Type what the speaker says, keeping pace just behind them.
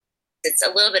It's a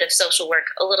little bit of social work,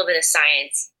 a little bit of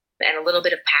science, and a little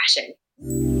bit of passion.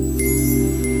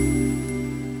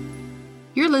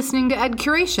 You're listening to Ed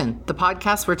Curation, the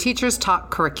podcast where teachers talk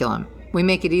curriculum. We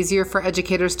make it easier for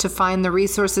educators to find the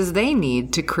resources they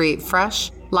need to create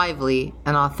fresh, lively,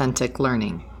 and authentic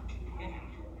learning.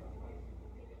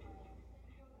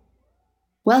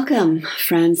 Welcome,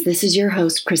 friends. This is your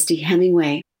host, Christy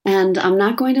Hemingway, and I'm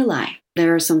not going to lie.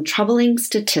 There are some troubling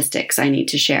statistics I need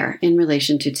to share in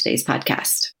relation to today's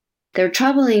podcast. They're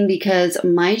troubling because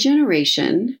my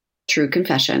generation, true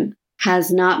confession,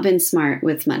 has not been smart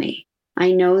with money.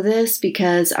 I know this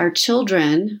because our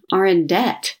children are in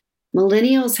debt.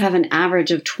 Millennials have an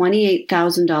average of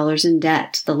 $28,000 in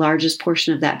debt, the largest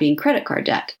portion of that being credit card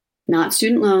debt. Not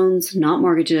student loans, not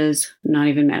mortgages, not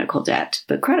even medical debt,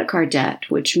 but credit card debt,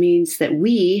 which means that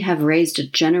we have raised a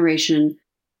generation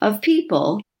of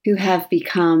people who have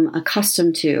become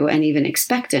accustomed to and even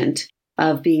expectant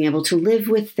of being able to live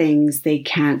with things they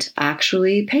can't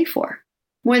actually pay for.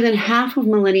 More than half of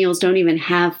millennials don't even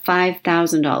have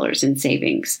 $5,000 in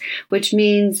savings, which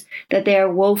means that they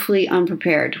are woefully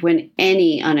unprepared when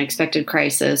any unexpected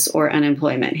crisis or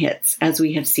unemployment hits, as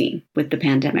we have seen with the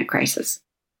pandemic crisis.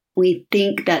 We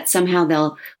think that somehow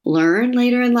they'll learn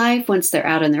later in life once they're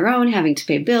out on their own, having to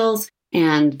pay bills,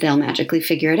 and they'll magically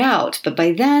figure it out. But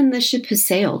by then, the ship has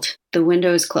sailed. The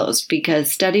window is closed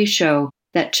because studies show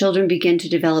that children begin to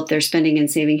develop their spending and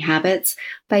saving habits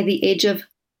by the age of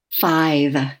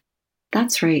 5.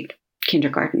 That's right,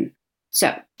 kindergarten.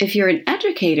 So if you're an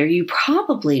educator, you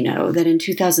probably know that in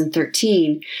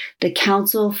 2013, the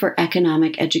Council for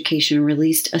Economic Education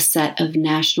released a set of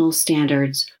national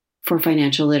standards for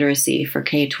financial literacy for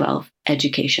K-12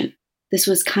 education. This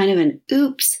was kind of an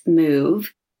oops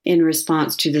move in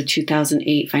response to the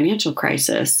 2008 financial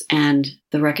crisis and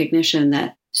the recognition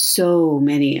that so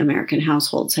many American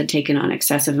households had taken on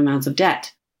excessive amounts of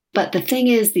debt. But the thing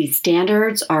is, these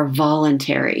standards are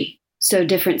voluntary. So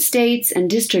different states and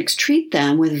districts treat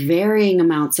them with varying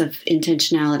amounts of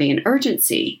intentionality and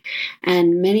urgency.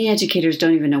 And many educators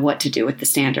don't even know what to do with the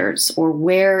standards or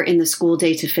where in the school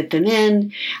day to fit them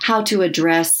in, how to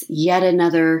address yet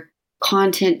another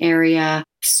content area.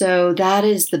 So that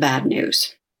is the bad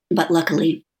news. But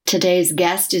luckily, today's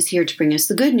guest is here to bring us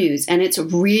the good news, and it's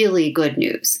really good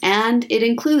news. And it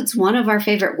includes one of our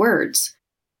favorite words,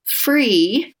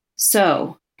 free.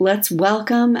 So let's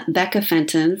welcome Becca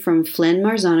Fenton from Flynn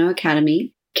Marzano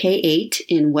Academy, K-8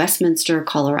 in Westminster,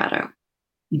 Colorado.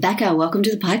 Becca, welcome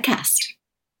to the podcast.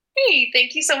 Hey,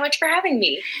 thank you so much for having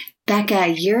me. Becca,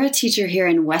 you're a teacher here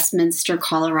in Westminster,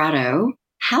 Colorado.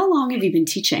 How long have you been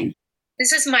teaching?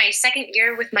 This is my second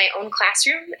year with my own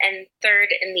classroom and third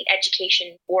in the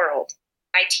education world.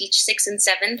 I teach 6th and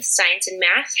 7th science and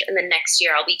math, and then next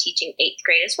year I'll be teaching 8th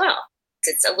grade as well.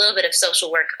 It's a little bit of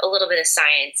social work, a little bit of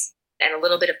science, and a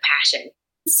little bit of passion.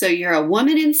 So you're a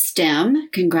woman in STEM.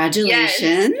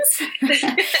 Congratulations.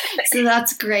 Yes. So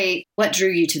that's great. What drew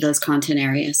you to those content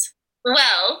areas?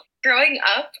 Well, growing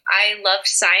up, I loved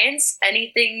science.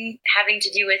 Anything having to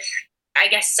do with,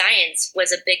 science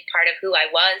was a big part of who I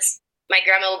was. My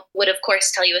grandma would, of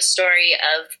course, tell you a story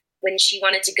of when she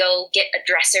wanted to go get a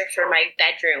dresser for my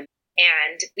bedroom.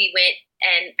 And we went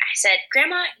and I said,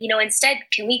 Grandma, instead,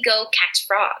 can we go catch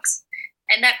frogs?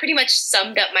 And that pretty much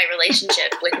summed up my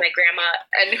relationship with my grandma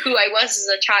and who I was as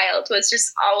a child, was just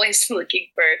always looking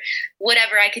for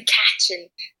whatever I could catch and,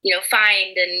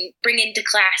 find and bring into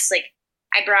class. Like,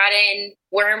 I brought in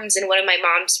worms in one of my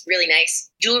mom's really nice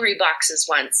jewelry boxes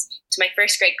once to my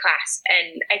first grade class.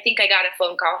 And I think I got a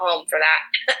phone call home for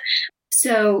that.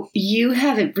 So you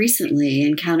have recently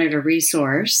encountered a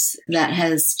resource that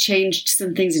has changed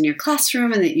some things in your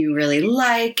classroom and that you really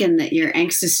like and that you're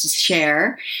anxious to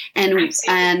share. And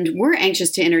we're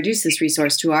anxious to introduce this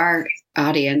resource to our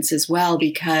audience as well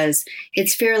because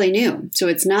it's fairly new. So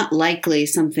it's not likely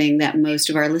something that most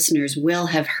of our listeners will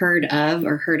have heard of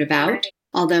or heard about,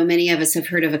 although many of us have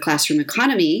heard of a classroom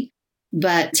economy.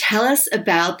 But tell us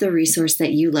about the resource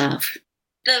that you love.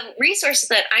 The resource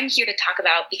that I'm here to talk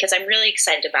about, because I'm really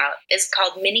excited about, is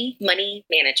called Mini Money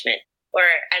Management, or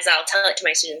as I'll tell it to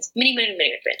my students, Mini Money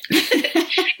Management.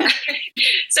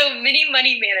 So Mini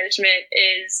Money Management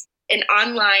is an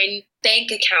online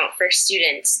bank account for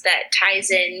students that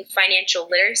ties in financial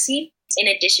literacy in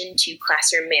addition to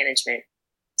classroom management.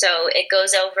 So it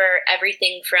goes over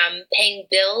everything from paying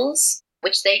bills,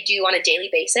 which they do on a daily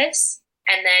basis.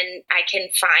 And then I can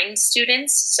find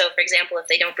students. So, for example, if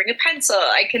they don't bring a pencil,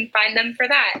 I can find them for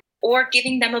that. Or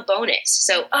giving them a bonus.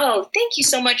 So, oh, thank you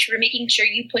so much for making sure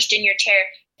you pushed in your chair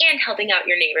and helping out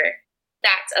your neighbor.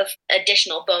 That's an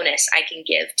additional bonus I can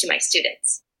give to my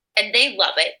students. And they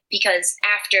love it because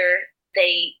after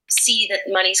they see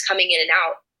that money's coming in and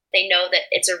out, they know that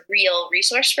it's a real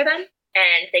resource for them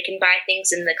and they can buy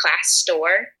things in the class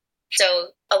store. So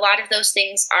a lot of those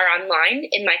things are online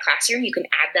in my classroom. You can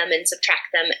add them and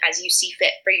subtract them as you see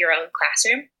fit for your own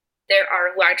classroom. There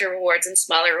are larger rewards and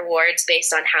smaller rewards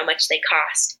based on how much they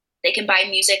cost. They can buy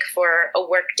music for a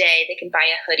work day. They can buy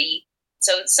a hoodie.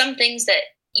 So some things that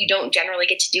you don't generally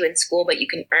get to do in school, but you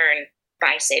can earn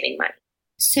by saving money.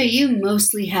 So you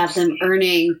mostly have them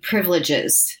earning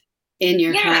privileges in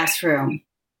your classroom.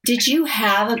 Did you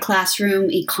have a classroom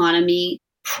economy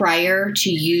prior to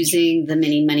using the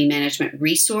Mini Money Management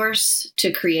resource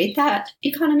to create that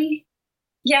economy?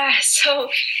 Yeah, so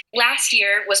last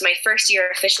year was my first year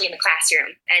officially in the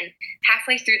classroom. And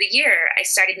halfway through the year, I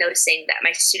started noticing that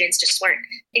my students just weren't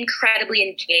incredibly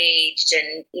engaged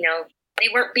and, they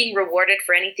weren't being rewarded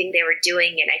for anything they were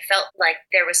doing. And I felt like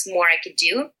there was more I could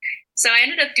do. So I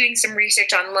ended up doing some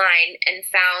research online and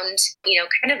found,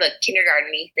 kind of a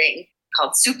kindergarten-y thing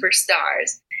called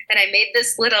Superstars. And I made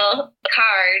this little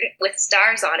card with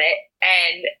stars on it.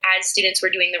 And as students were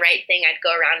doing the right thing, I'd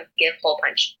go around and give hole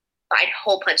punch. I'd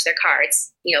hole punch their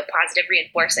cards, positive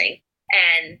reinforcing.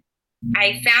 And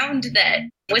I found that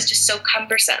it was just so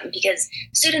cumbersome because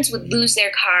students would lose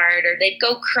their card or they'd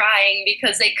go crying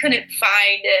because they couldn't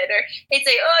find it, or they'd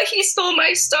say, oh, he stole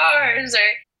my stars. Or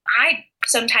I'd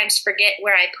sometimes forget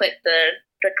where I put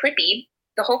the clippy,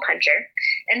 the hole puncher.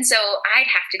 And so I'd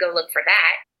have to go look for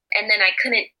that. And then I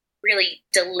couldn't really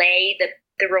delay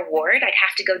the reward. I'd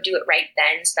have to go do it right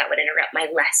then. So that would interrupt my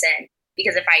lesson.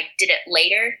 Because if I did it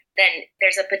later, then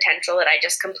there's a potential that I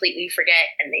just completely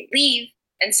forget and they leave.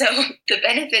 And so the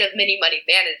benefit of Mini Money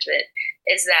Management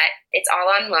is that it's all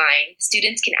online.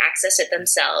 Students can access it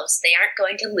themselves. They aren't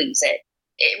going to lose it.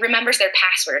 It remembers their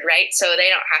password, right? So they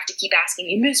don't have to keep asking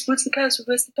me, Miss, what's the password?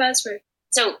 What's the password?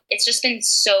 So it's just been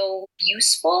so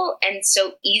useful and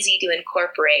so easy to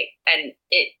incorporate. And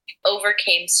it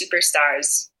overcame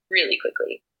Superstars really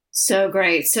quickly. So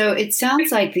great. So it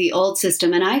sounds like the old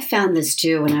system, and I found this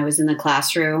too when I was in the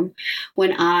classroom,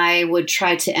 when I would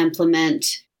try to implement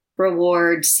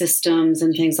reward systems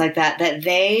and things like that, that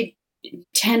they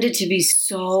tended to be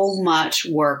so much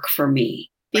work for me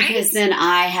because then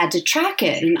I had to track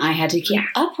it and I had to keep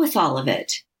up with all of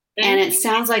it. And it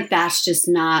sounds like that's just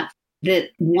not that.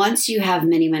 Once you have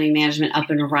Mini Money Management up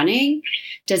and running,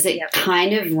 does it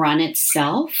kind of run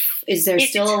itself? Is there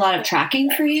still a lot of tracking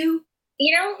for you?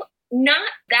 Not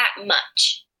that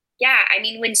much. Yeah, I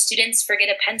mean, when students forget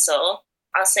a pencil,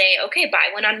 I'll say, okay, buy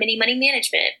one on Mini Money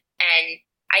Management. And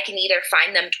I can either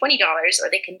find them $20 or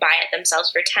they can buy it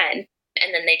themselves for $10.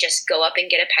 And then they just go up and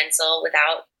get a pencil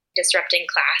without disrupting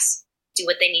class, do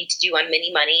what they need to do on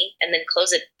Mini Money, and then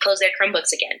close their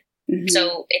Chromebooks again. Mm-hmm.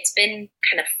 So it's been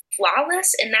kind of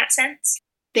flawless in that sense.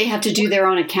 They have to do their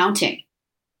own accounting.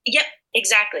 Yep,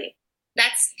 exactly.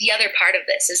 That's the other part of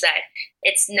this, is that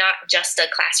it's not just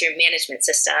a classroom management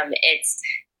system. It's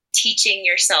teaching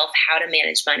yourself how to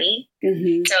manage money.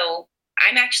 Mm-hmm. So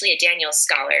I'm actually a Daniels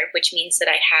Scholar, which means that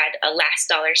I had a last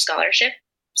dollar scholarship.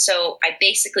 So I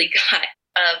basically got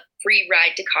a free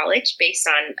ride to college based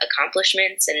on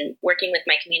accomplishments and working with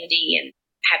my community and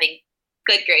having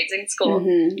good grades in school.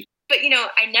 Mm-hmm. But,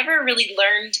 I never really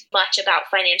learned much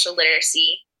about financial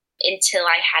literacy until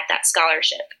I had that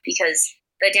scholarship, because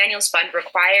the Daniels Fund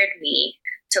required me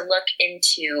to look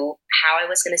into how I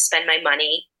was going to spend my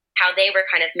money, how they were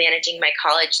kind of managing my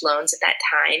college loans at that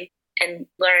time, and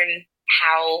learn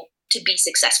how to be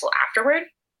successful afterward.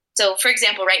 So, for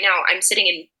example, right now I'm sitting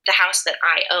in the house that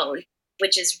I own,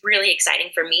 which is really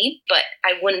exciting for me, but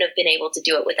I wouldn't have been able to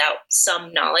do it without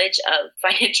some knowledge of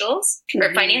financials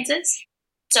or finances.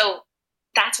 So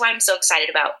that's why I'm so excited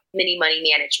about Mini Money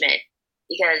Management,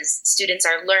 because students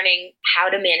are learning how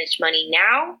to manage money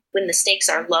now when the stakes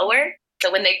are lower.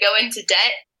 So when they go into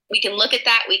debt, we can look at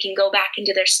that. We can go back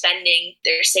into their spending,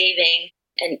 their saving,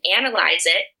 and analyze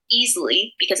it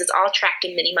easily because it's all tracked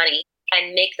in Mini Money,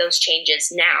 and make those changes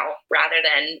now rather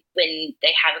than when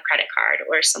they have a credit card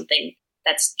or something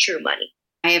that's true money.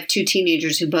 I have two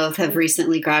teenagers who both have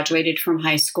recently graduated from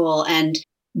high school, and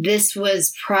this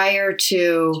was prior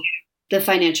to the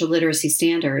financial literacy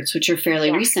standards, which are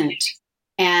fairly recent.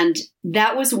 And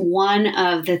that was one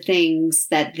of the things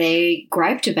that they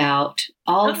griped about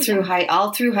all through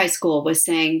high school, was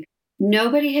saying,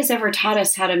 nobody has ever taught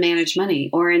us how to manage money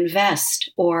or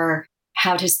invest or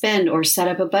how to spend or set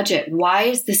up a budget. Why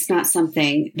is this not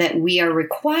something that we are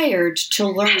required to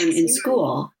learn in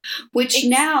school? Which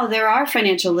now there are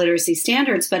financial literacy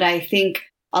standards, but I think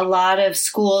a lot of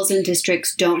schools and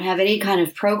districts don't have any kind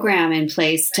of program in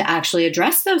place to actually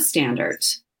address those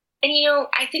standards. And,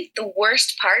 I think the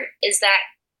worst part is that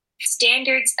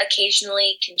standards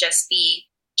occasionally can just be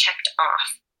checked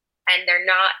off, and they're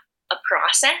not a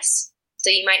process. So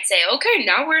you might say, okay,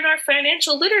 now we're in our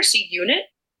financial literacy unit,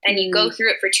 and you go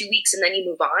through it for 2 weeks and then you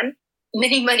move on.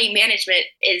 Mini money management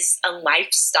is a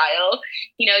lifestyle.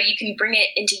 You can bring it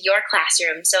into your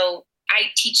classroom. So I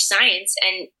teach science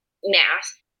and math,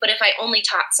 but if I only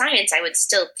taught science, I would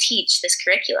still teach this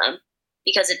curriculum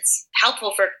because it's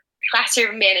helpful for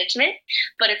classroom management,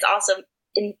 but it's also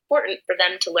important for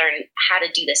them to learn how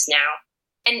to do this now.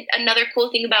 And another cool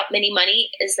thing about Mini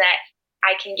Money is that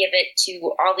I can give it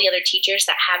to all the other teachers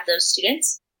that have those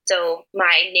students. So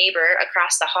my neighbor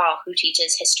across the hall who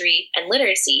teaches history and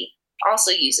literacy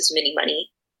also uses Mini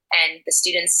Money. And the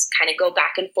students kind of go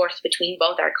back and forth between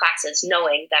both our classes,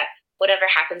 knowing that whatever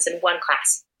happens in one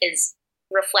class is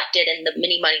reflected in the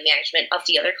Mini Money management of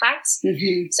the other class.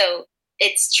 Mm-hmm. So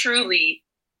it's truly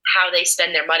how they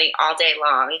spend their money all day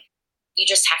long. You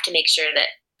just have to make sure that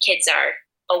kids are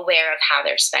aware of how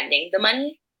they're spending the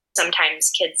money. Sometimes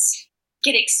kids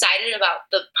get excited about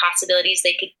the possibilities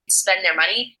they could spend their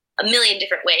money a million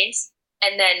different ways,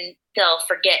 and then they'll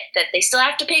forget that they still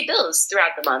have to pay bills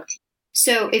throughout the month.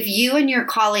 So if you and your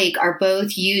colleague are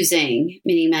both using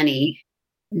Mini Money,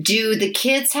 do the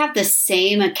kids have the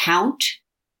same account?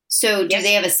 So do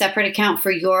they have a separate account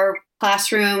for your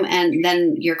classroom and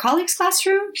then your colleague's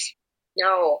classroom?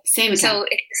 No. Same account. So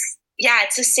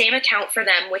it's the same account for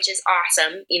them, which is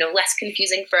awesome, less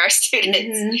confusing for our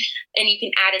students. Mm-hmm. And you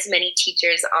can add as many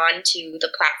teachers onto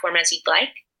the platform as you'd like.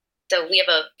 So we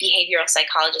have a behavioral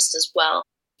psychologist as well.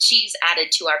 She's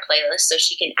added to our playlist so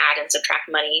she can add and subtract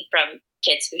money from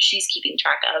kids who she's keeping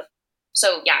track of.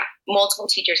 So multiple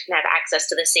teachers can have access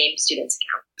to the same student's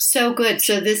account. So good.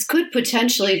 So this could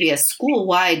potentially be a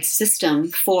school-wide system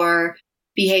for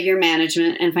behavior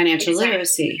management and financial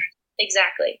literacy.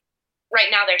 Exactly. Right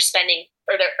now they're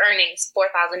earning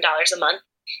 $4,000 a month.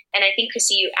 And I think,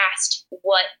 Chrissy, you asked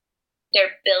what their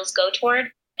bills go toward.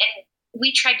 And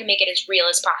we tried to make it as real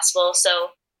as possible.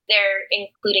 So they're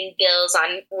including bills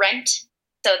on rent.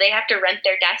 So they have to rent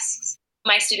their desks.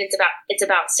 My students, it's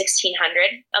about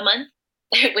 $1,600 a month,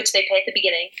 which they pay at the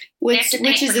beginning.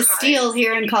 Which is a steal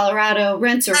here in Colorado.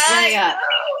 Rents are way up.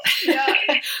 Yeah.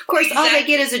 Of course, exactly. All they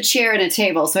get is a chair and a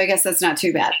table. So I guess that's not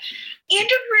too bad. And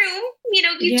a room,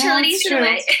 utilities in a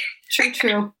way.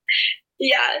 True.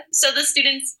 Yeah. So the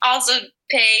students also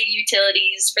pay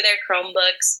utilities for their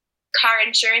Chromebooks, car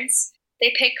insurance.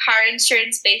 They pay car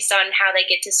insurance based on how they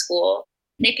get to school.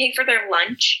 They pay for their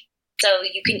lunch. So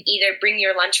you can either bring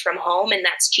your lunch from home and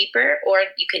that's cheaper, or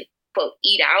you can, quote,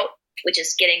 eat out, which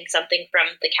is getting something from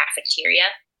the cafeteria,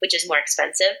 which is more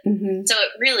expensive. Mm-hmm. So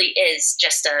it really is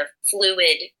just a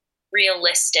fluid,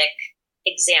 realistic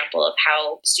example of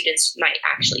how students might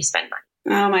actually spend money.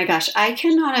 Oh my gosh. I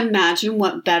cannot imagine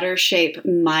what better shape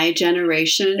my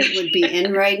generation would be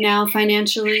in right now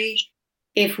financially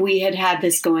if we had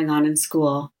this going on in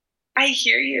school. I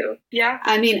hear you. Yeah.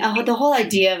 I mean, the whole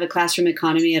idea of a classroom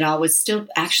economy at all was still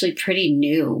actually pretty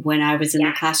new when I was in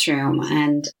the classroom.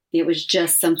 And it was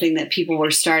just something that people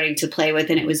were starting to play with.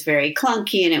 And it was very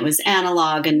clunky and it was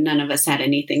analog and none of us had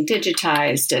anything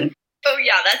digitized. And oh,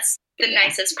 yeah, that's the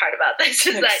nicest part about this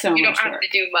is that you don't have to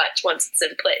do much once it's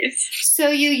in place. So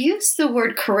you used the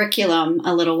word curriculum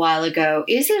a little while ago.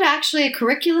 Is it actually a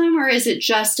curriculum or is it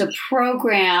just a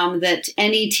program that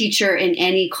any teacher in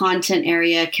any content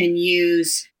area can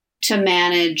use to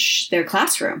manage their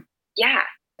classroom? Yeah.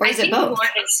 Or is it both?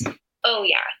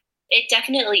 It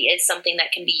definitely is something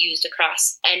that can be used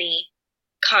across any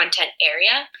content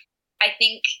area. I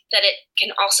think that it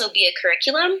can also be a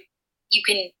curriculum. You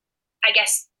can, I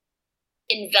guess,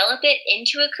 envelop it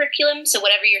into a curriculum. So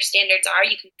whatever your standards are,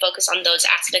 you can focus on those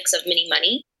aspects of Mini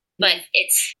Money. But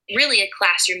it's really a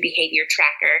classroom behavior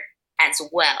tracker as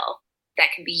well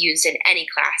that can be used in any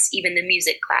class, even the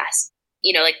music class.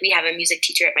 Like we have a music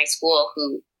teacher at my school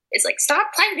who is like, stop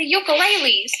playing the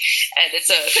ukuleles. And it's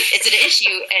an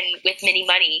issue. And with Mini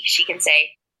Money, she can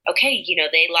say, okay,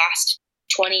 they lost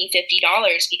 $20,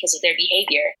 $50 because of their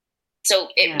behavior. So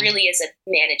it really is a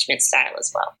management style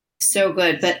as well. So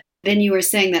good. But then you were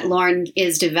saying that Lauren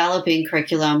is developing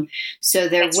curriculum. So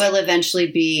there will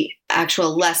eventually be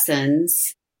actual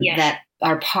lessons that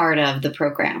are part of the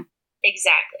program.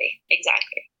 Exactly.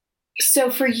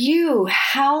 So for you,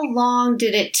 how long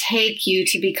did it take you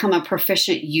to become a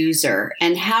proficient user?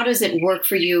 And how does it work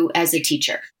for you as a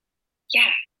teacher?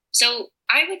 Yeah. So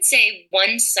I would say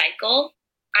one cycle,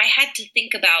 I had to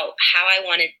think about how I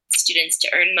wanted students to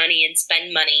earn money and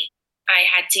spend money. I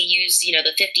had to use, the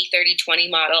 50, 30, 20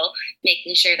 model,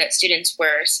 making sure that students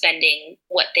were spending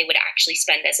what they would actually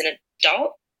spend as an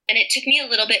adult. And it took me a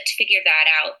little bit to figure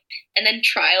that out. And then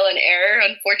trial and error,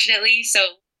 unfortunately. So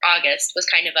August was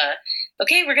kind of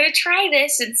okay, we're going to try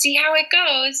this and see how it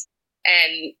goes.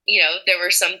 And, there were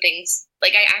some things,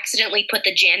 like I accidentally put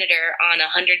the janitor on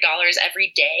 $100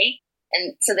 every day.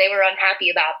 And so they were unhappy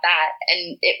about that.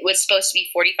 And it was supposed to be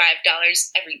 $45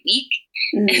 every week.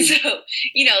 Mm. And so,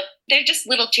 they're just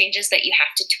little changes that you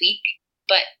have to tweak.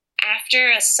 But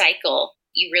after a cycle,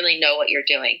 you really know what you're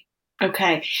doing.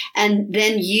 Okay. And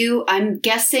then I'm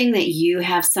guessing that you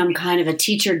have some kind of a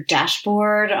teacher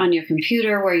dashboard on your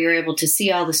computer where you're able to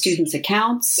see all the students'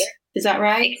 accounts. Yep. Is that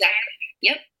right? Exactly.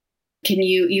 Yep.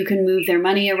 You can move their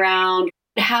money around.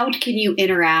 How can you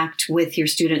interact with your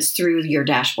students through your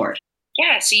dashboard?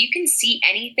 Yeah. So you can see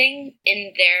anything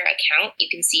in their account. You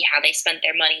can see how they spent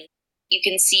their money. You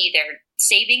can see their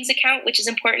savings account, which is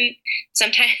important.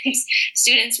 Sometimes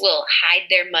students will hide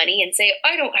their money and say,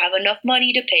 I don't have enough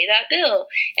money to pay that bill.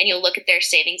 And you'll look at their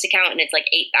savings account and it's like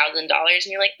 $8,000. And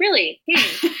you're like, really?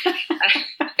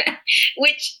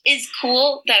 Which is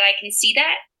cool that I can see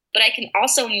that. But I can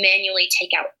also manually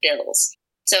take out bills.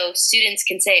 So students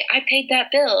can say, I paid that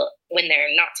bill when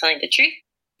they're not telling the truth.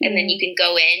 And then you can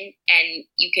go in and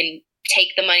you can take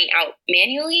the money out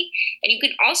manually, and you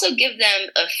can also give them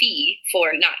a fee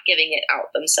for not giving it out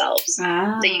themselves. So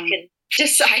you can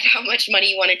decide how much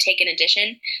money you want to take in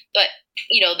addition. But,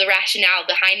 the rationale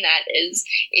behind that is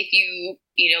if you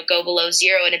go below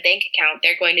zero in a bank account,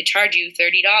 they're going to charge you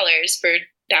 $30 for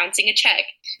bouncing a check,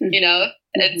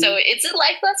 and so it's a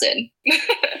life lesson.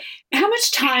 How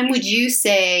much time would you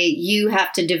say you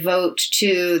have to devote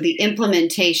to the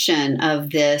implementation of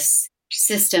this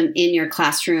system in your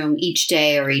classroom each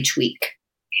day or each week?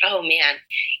 Oh man,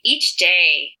 each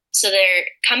day. So they're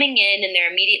coming in and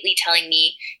they're immediately telling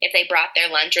me if they brought their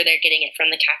lunch or they're getting it from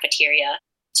the cafeteria.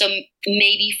 So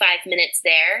maybe 5 minutes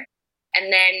there.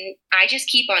 And then I just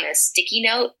keep on a sticky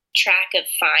note track of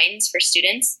fines for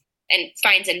students and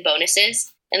fines and bonuses.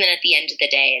 And then at the end of the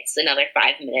day, it's another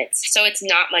 5 minutes. So it's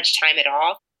not much time at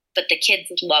all. But the kids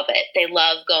love it. They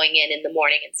love going in the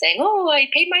morning and saying, oh, I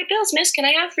paid my bills, miss. Can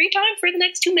I have free time for the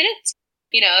next 2 minutes?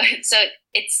 So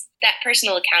it's that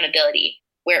personal accountability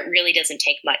where it really doesn't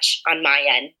take much on my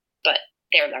end, but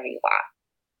they're learning a lot.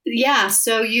 Yeah.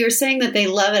 So you're saying that they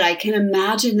love it. I can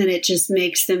imagine that it just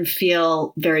makes them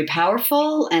feel very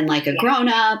powerful and like a grown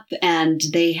up, and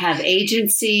they have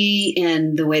agency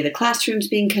in the way the classroom's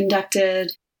being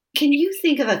conducted. Can you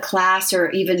think of a class,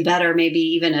 or even better, maybe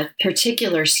even a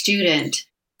particular student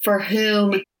for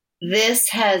whom this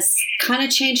has kind of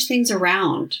changed things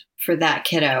around for that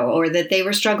kiddo, or that they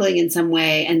were struggling in some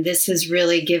way and this has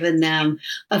really given them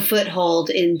a foothold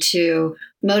into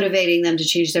motivating them to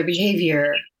change their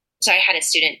behavior? So I had a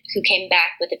student who came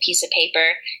back with a piece of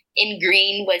paper. In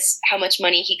green was how much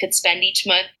money he could spend each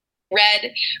month.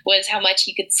 Red was how much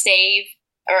he could save,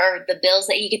 or the bills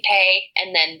that he could pay,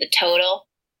 and then the total.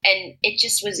 And it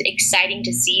just was exciting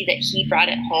to see that he brought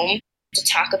it home to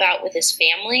talk about with his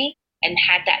family and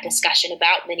had that discussion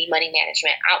about mini money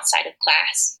management outside of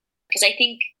class. Because I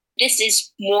think this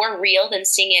is more real than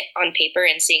seeing it on paper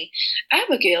and seeing,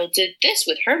 Abigail did this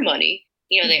with her money.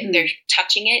 They're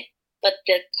touching it. But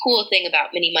the cool thing about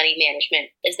mini money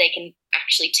management is they can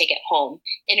actually take it home,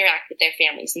 interact with their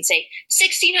families and say,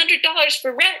 $1,600 for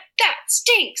rent? That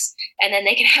stinks. And then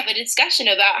they can have a discussion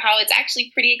about how it's actually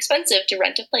pretty expensive to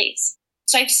rent a place.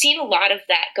 So I've seen a lot of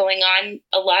that going on,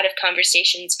 a lot of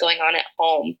conversations going on at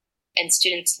home, and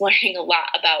students learning a lot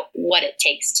about what it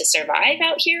takes to survive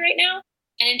out here right now.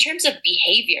 And in terms of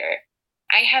behavior,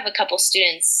 I have a couple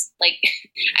students, I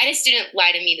had a student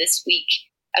lie to me this week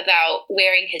about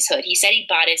wearing his hood. He said he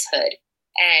bought his hood,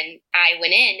 and I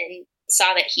went in and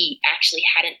saw that he actually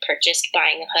hadn't purchased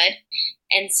buying a hood.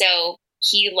 And so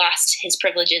he lost his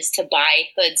privileges to buy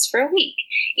hoods for a week.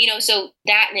 So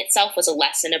that in itself was a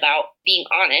lesson about being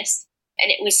honest.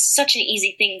 And it was such an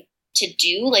easy thing to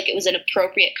do. It was an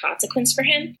appropriate consequence for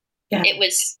him. Yeah. It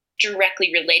was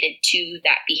directly related to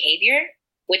that behavior,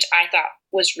 which I thought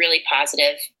was really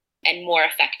positive and more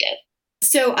effective.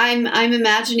 So I'm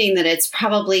imagining that it's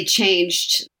probably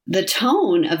changed the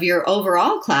tone of your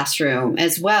overall classroom,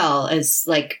 as well as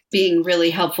being really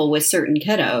helpful with certain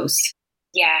kiddos.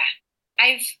 Yeah.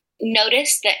 I've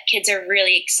noticed that kids are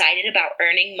really excited about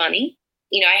earning money.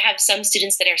 I have some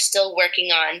students that are still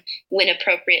working on when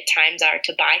appropriate times are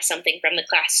to buy something from the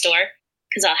class store.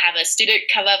 Because I'll have a student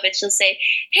come up and she'll say,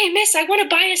 hey, miss, I want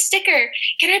to buy a sticker.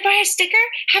 Can I buy a sticker?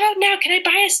 How about now? Can I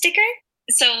buy a sticker?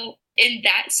 So in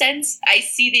that sense, I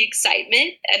see the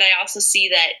excitement. And I also see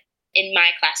that in my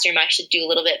classroom, I should do a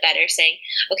little bit better saying,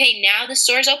 okay, now the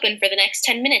store's open for the next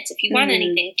 10 minutes. If you want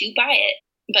anything, do buy it.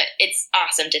 But it's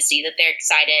awesome to see that they're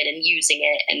excited and using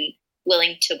it and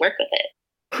willing to work with it.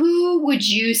 Who would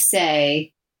you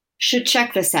say should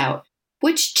check this out?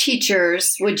 Which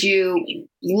teachers would you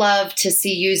love to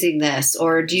see using this,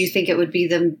 or do you think it would be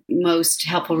the most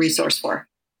helpful resource for?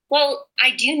 Well,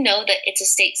 I do know that it's a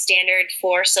state standard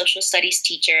for social studies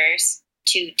teachers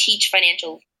to teach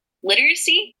financial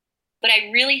literacy, but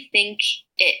I really think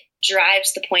it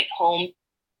drives the point home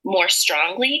more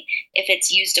strongly if it's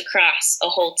used across a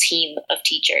whole team of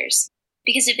teachers.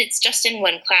 Because if it's just in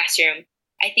one classroom,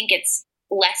 I think it's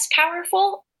less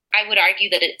powerful. I would argue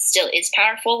that it still is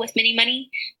powerful with Mini Money,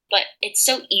 but it's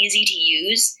so easy to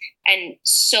use and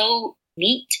so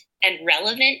neat and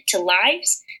relevant to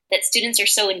lives that students are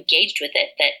so engaged with it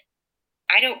that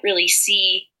I don't really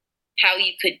see how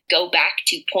you could go back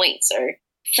to points or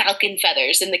falcon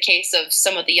feathers in the case of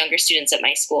some of the younger students at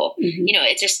my school. Mm-hmm.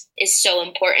 It just is so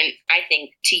important, I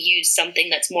think, to use something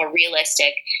that's more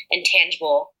realistic and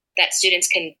tangible that students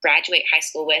can graduate high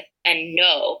school with and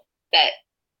know that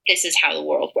this is how the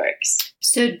world works.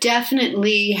 So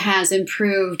definitely has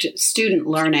improved student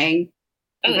learning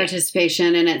and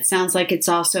participation, and it sounds like it's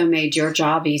also made your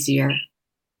job easier.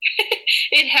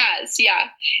 It has, yeah,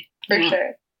 for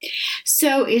sure.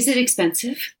 So is it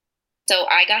expensive? So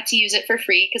I got to use it for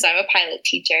free because I'm a pilot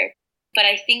teacher. But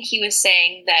I think he was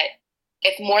saying that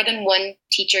if more than one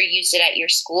teacher used it at your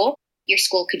school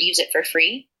could use it for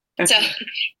free. Okay. So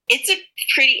it's a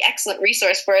pretty excellent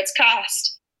resource for its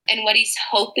cost. And what he's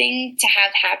hoping to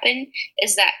have happen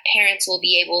is that parents will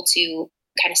be able to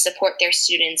kind of support their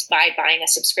students by buying a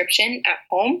subscription at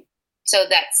home. So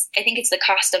I think it's the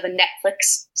cost of a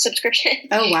Netflix subscription.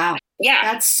 Oh, wow. Yeah.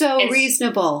 That's so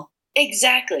reasonable.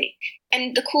 Exactly.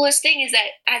 And the coolest thing is that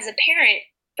as a parent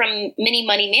from Mini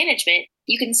Money Management,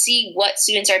 you can see what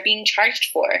students are being charged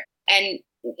for. And,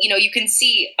 you can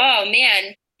see, oh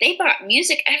man, they bought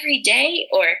music every day,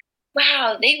 or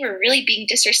wow, they were really being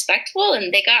disrespectful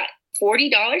and they got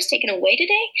 $40 taken away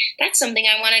today. That's something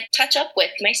I want to touch up with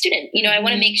my student. I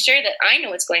want to make sure that I know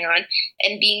what's going on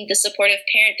and being the supportive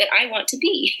parent that I want to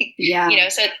be. Yeah.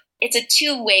 So it's a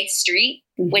two-way street,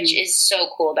 which is so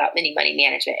cool about Mini Money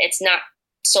Management. It's not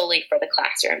solely for the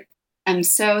classroom. I'm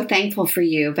so thankful for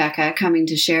you, Becca, coming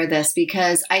to share this,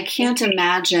 because I can't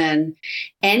imagine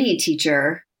any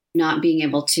teacher not being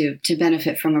able to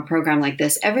benefit from a program like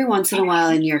this. Every once in a while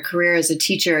in your career as a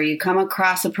teacher, you come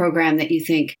across a program that you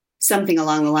think something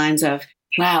along the lines of,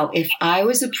 wow, if I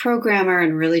was a programmer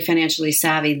and really financially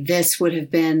savvy, this would have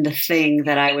been the thing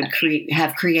that I would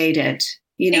have created.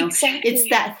 Exactly. It's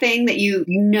that thing that you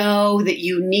know that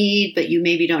you need, but you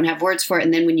maybe don't have words for it.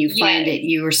 And then when you find it,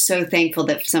 you are so thankful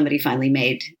that somebody finally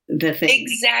made the thing.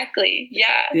 Exactly.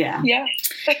 Yeah.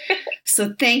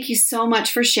 So thank you so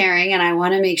much for sharing. And I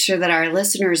want to make sure that our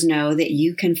listeners know that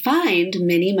you can find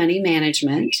Mini Money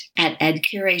Management at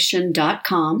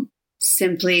edcuration.com.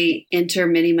 Simply enter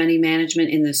Mini Money Management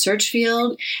in the search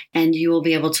field, and you will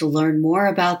be able to learn more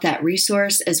about that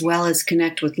resource as well as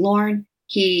connect with Lorne.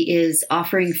 He is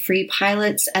offering free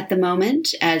pilots at the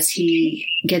moment as he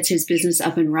gets his business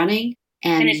up and running.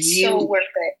 And it's so worth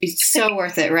it. It's so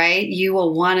worth it, right? You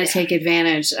will want to take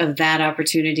advantage of that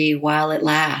opportunity while it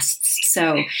lasts.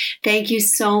 So thank you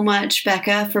so much,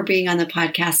 Becca, for being on the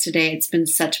podcast today. It's been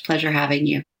such a pleasure having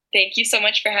you. Thank you so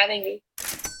much for having me.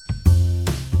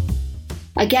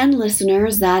 Again,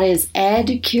 listeners, that is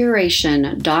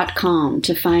edcuration.com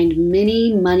to find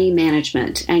Mini Money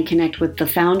Management and connect with the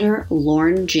founder,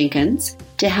 Lorne Jenkins,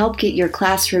 to help get your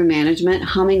classroom management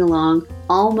humming along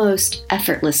almost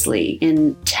effortlessly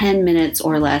in 10 minutes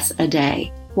or less a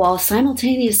day, while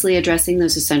simultaneously addressing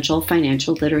those essential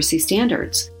financial literacy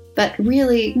standards. But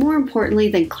really, more importantly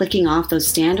than clicking off those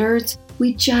standards,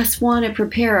 we just want to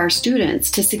prepare our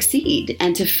students to succeed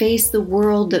and to face the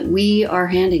world that we are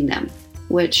handing them.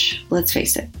 Which, let's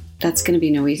face it, that's going to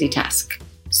be no easy task.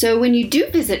 So when you do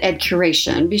visit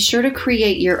EdCuration, be sure to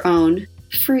create your own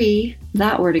free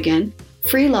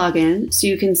login so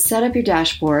you can set up your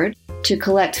dashboard to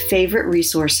collect favorite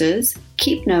resources,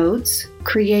 keep notes,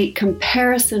 create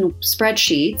comparison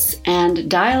spreadsheets,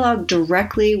 and dialogue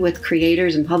directly with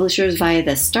creators and publishers via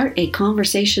the Start a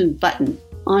Conversation button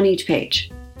on each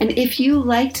page. And if you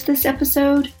liked this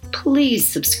episode, please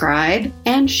subscribe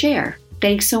and share.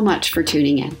 Thanks so much for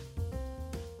tuning in.